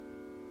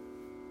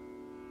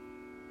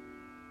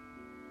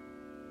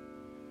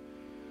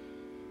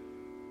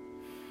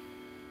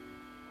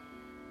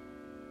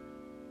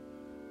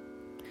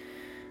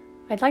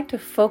I'd like to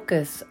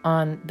focus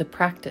on the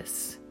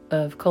practice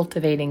of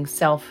cultivating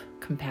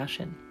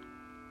self-compassion.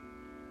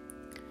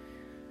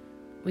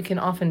 We can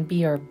often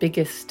be our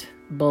biggest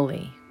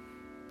bully.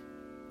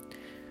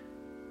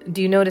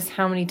 Do you notice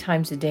how many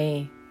times a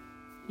day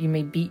you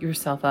may beat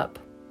yourself up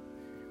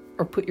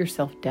or put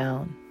yourself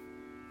down?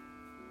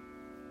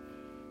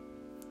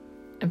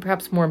 And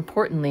perhaps more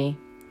importantly,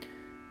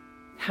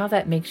 how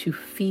that makes you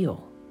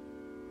feel.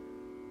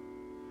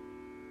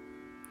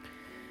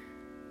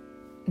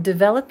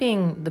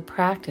 Developing the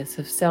practice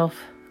of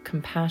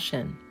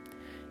self-compassion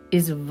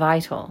is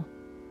vital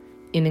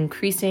in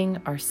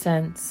increasing our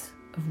sense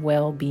of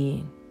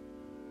well-being.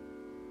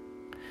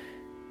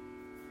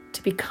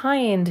 To be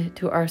kind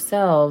to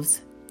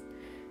ourselves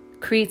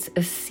creates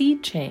a sea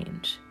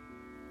change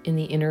in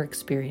the inner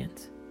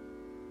experience.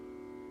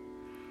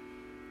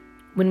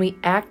 When we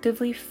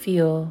actively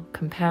feel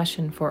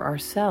compassion for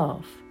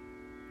ourselves,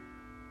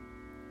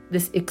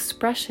 this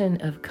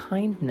expression of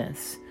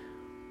kindness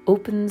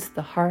opens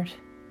the heart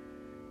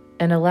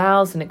and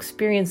allows an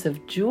experience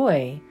of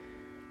joy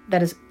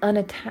that is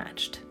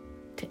unattached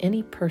to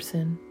any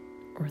person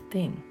or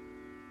thing.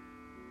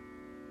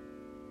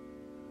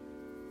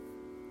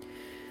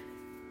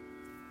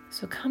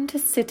 So come to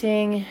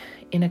sitting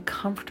in a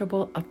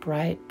comfortable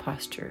upright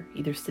posture,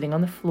 either sitting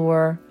on the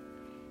floor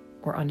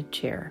or on a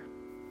chair.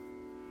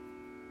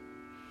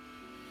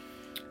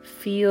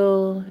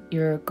 Feel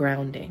your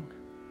grounding,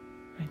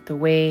 right? The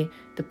way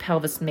the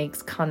pelvis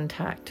makes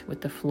contact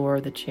with the floor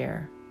of the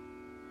chair.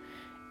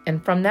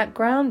 And from that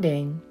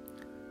grounding,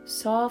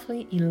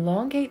 softly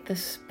elongate the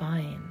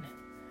spine.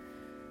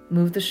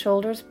 Move the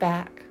shoulders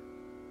back.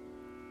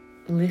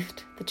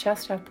 Lift the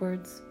chest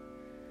upwards.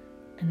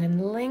 And then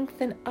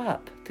lengthen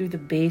up through the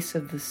base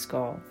of the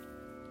skull.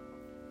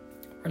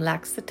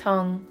 Relax the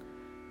tongue.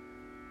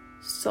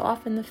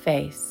 Soften the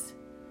face.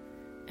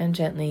 And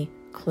gently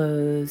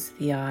close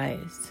the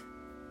eyes.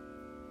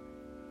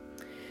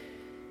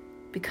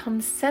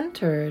 Become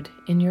centered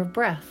in your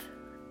breath.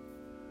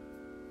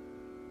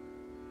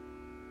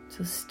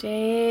 So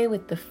stay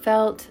with the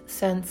felt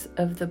sense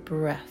of the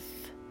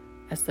breath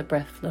as the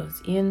breath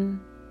flows in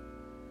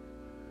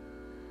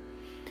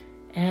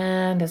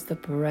and as the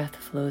breath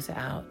flows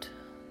out.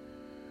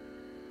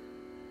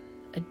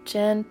 A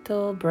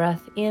gentle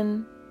breath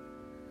in,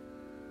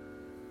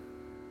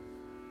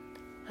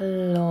 a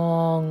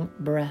long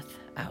breath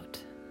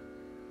out.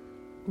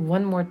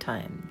 One more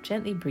time.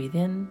 Gently breathe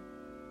in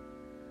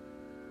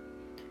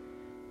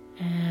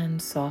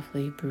and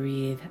softly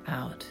breathe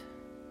out.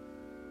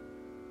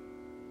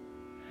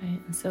 Right?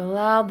 And so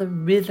allow the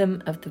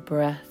rhythm of the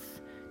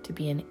breath to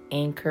be an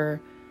anchor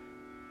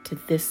to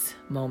this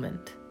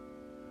moment.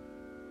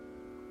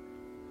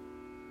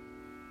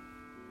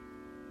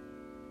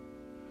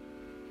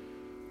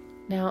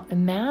 Now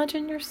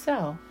imagine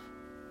yourself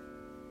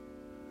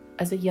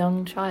as a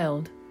young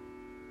child.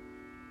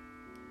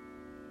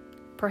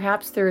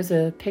 Perhaps there is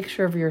a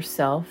picture of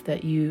yourself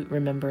that you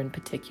remember in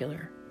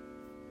particular.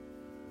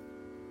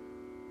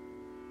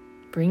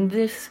 Bring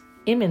this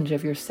image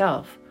of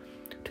yourself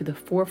to the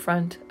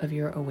forefront of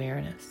your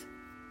awareness.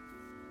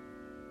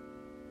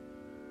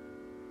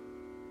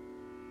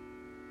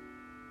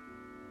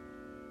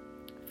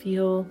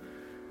 Feel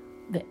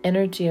the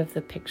energy of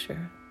the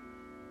picture,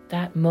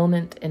 that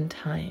moment in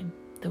time,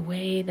 the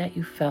way that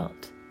you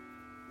felt.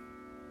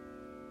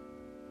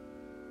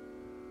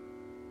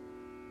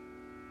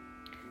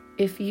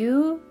 If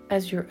you,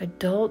 as your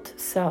adult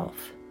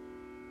self,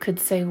 could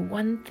say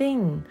one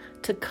thing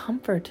to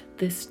comfort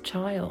this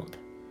child,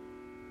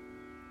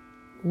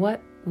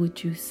 what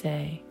would you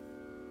say?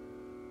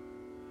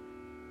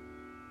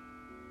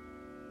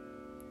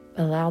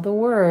 Allow the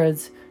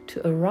words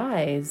to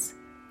arise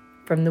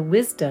from the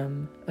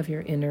wisdom of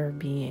your inner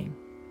being.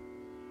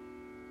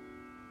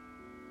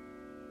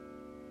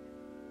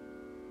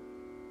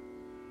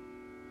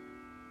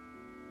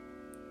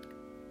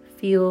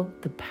 Feel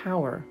the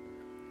power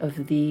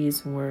of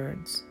these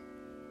words.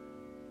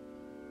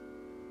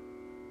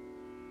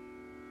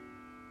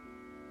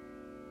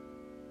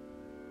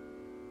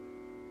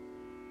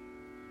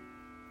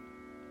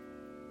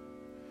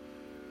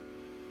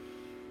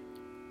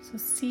 So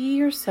see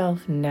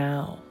yourself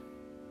now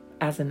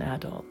as an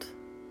adult.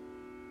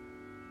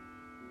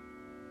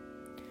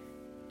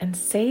 And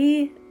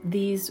say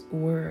these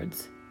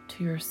words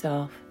to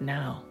yourself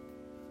now.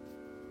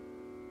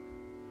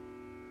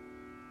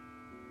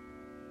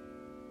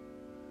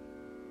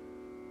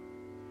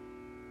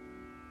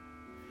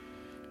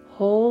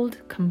 Hold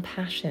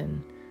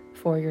compassion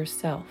for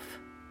yourself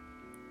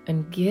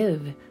and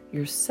give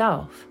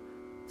yourself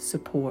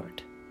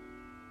support.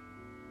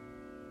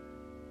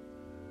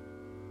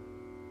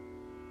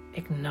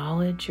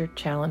 Acknowledge your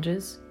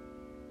challenges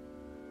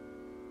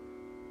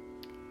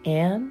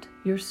and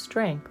your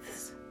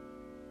strengths.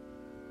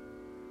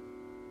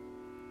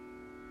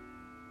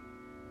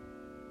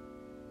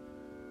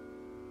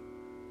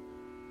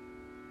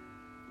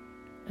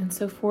 And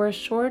so for a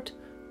short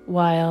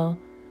while,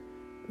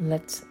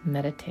 let's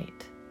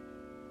meditate,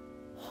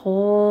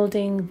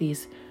 holding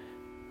these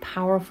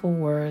powerful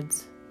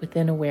words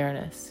within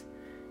awareness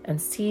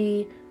and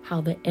see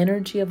how the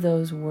energy of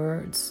those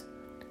words,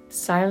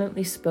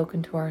 silently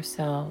spoken to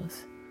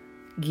ourselves,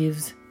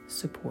 gives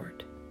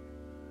support.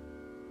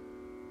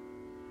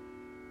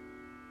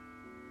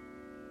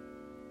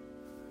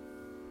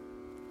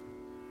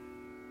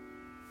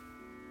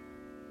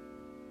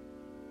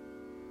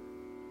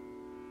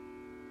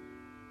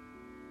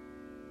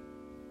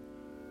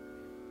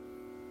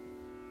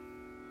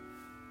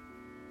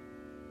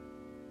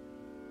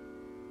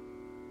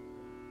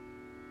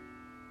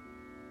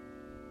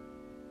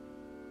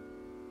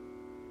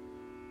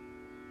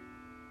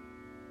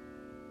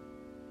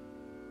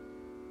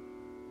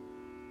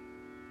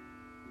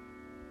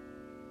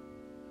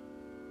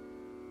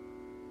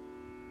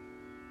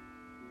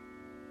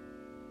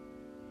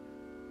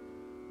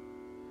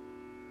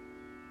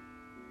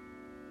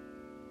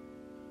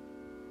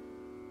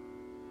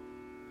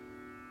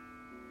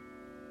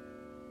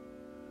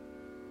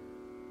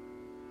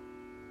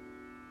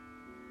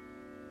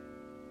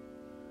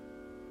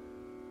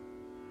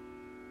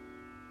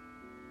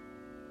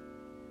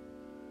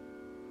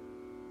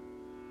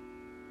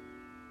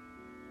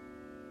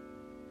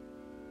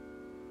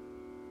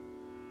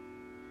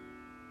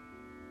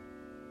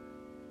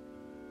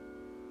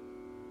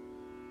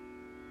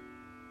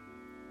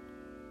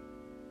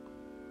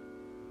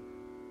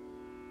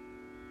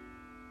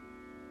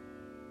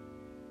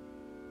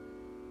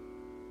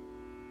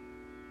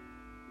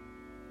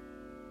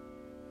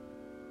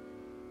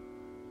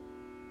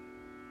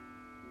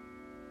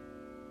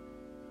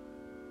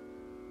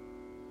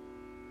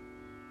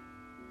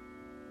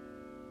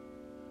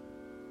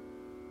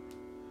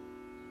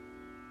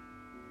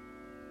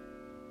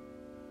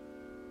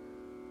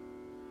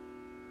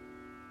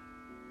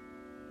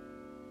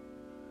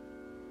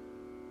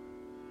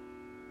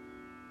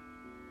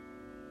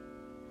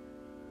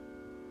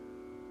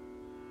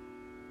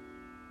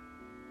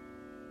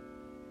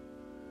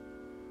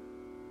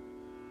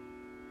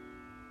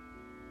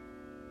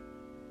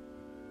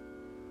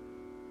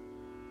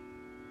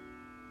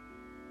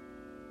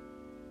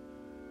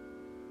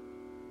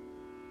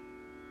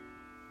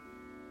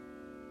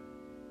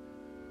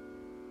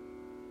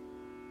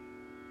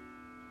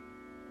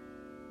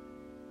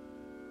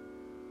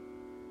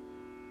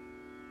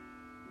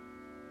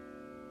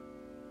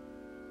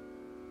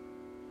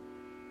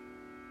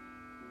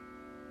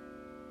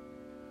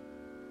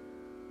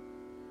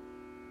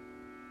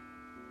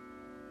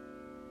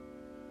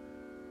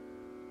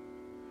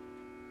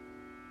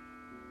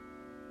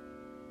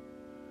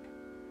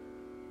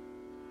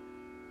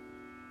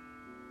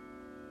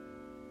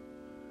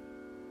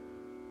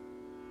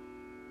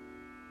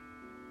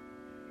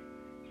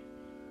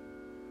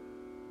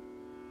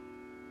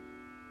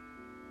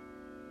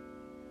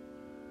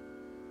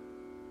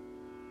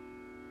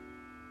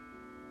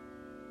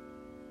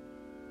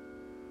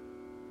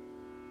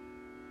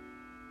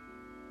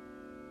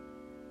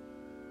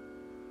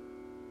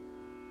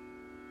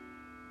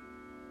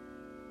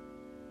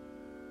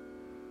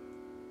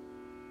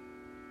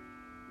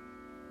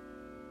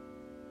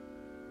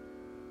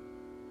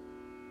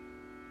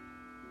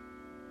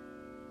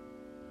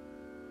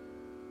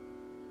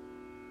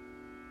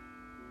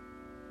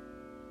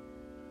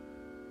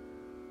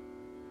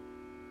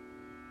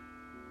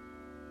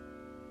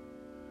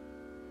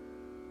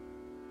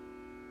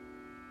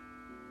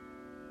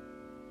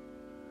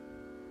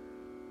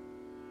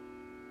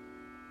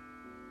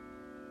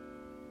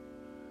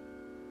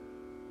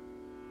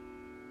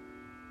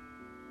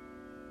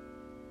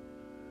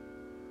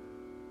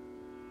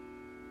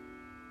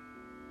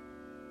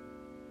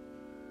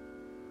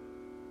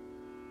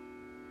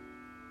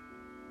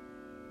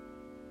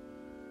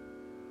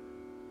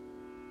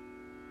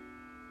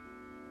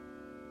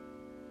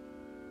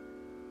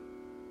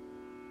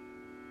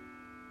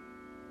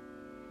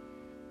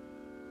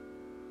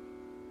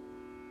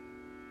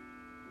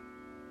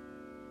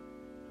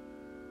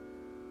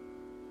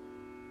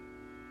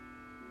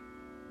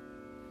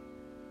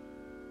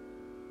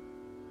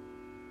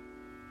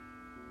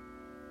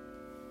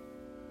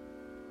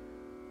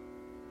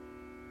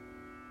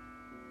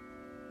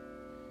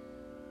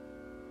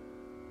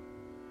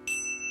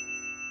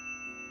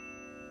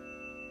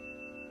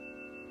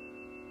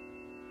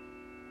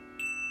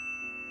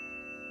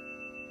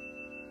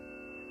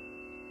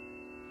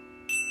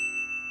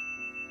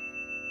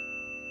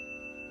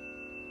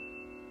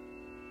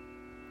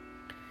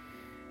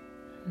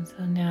 And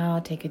so now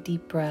take a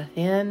deep breath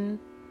in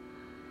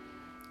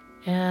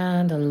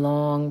and a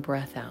long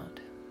breath out.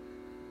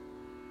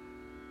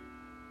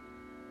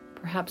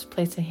 Perhaps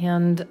place a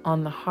hand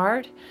on the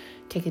heart.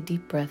 Take a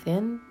deep breath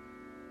in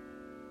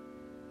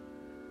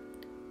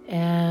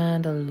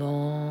and a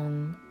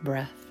long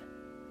breath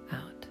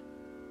out.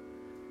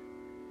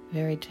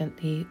 Very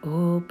gently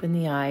open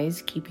the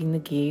eyes, keeping the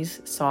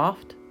gaze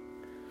soft.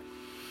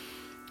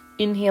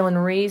 Inhale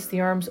and raise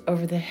the arms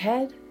over the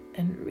head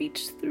and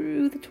reach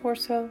through the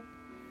torso.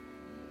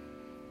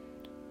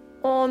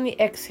 On the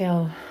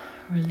exhale,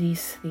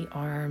 release the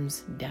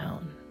arms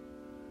down.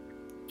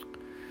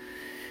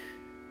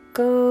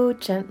 Go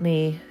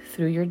gently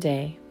through your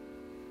day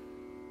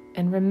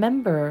and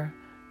remember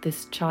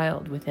this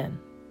child within.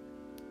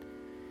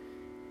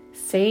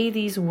 Say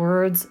these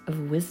words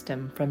of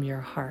wisdom from your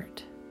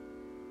heart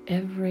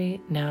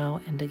every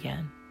now and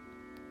again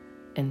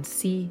and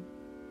see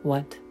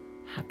what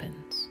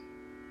happens.